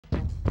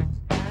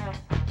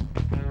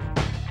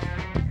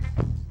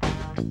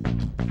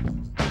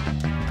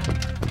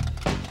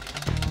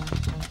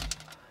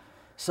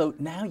So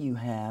now you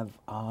have,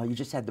 you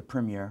just had the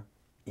premiere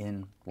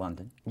in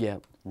London. Yeah.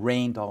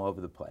 Rained all over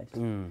the place.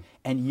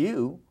 And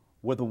you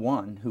were the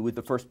one who was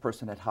the first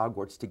person at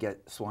Hogwarts to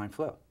get swine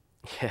flu.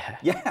 Yeah.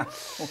 Yeah.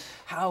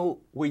 How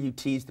were you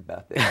teased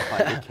about this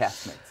by your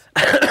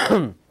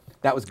castmates?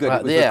 That was good.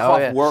 It was the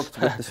cough worked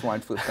with the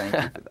swine flu. Thank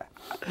you for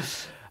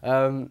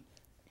that.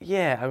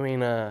 Yeah, I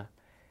mean,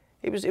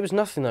 it was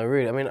nothing though,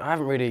 really. I mean, I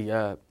haven't really,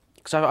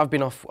 because I've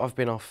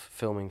been off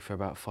filming for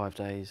about 5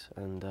 days,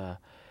 and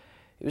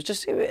it was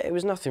just, it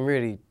was nothing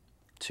really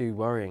too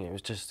worrying. It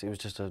was just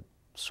a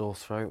sore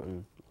throat,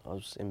 and I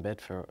was in bed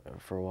for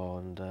a while,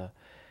 and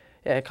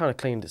yeah, it kind of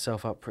cleaned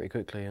itself up pretty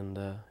quickly, and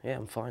yeah,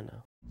 I'm fine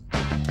now.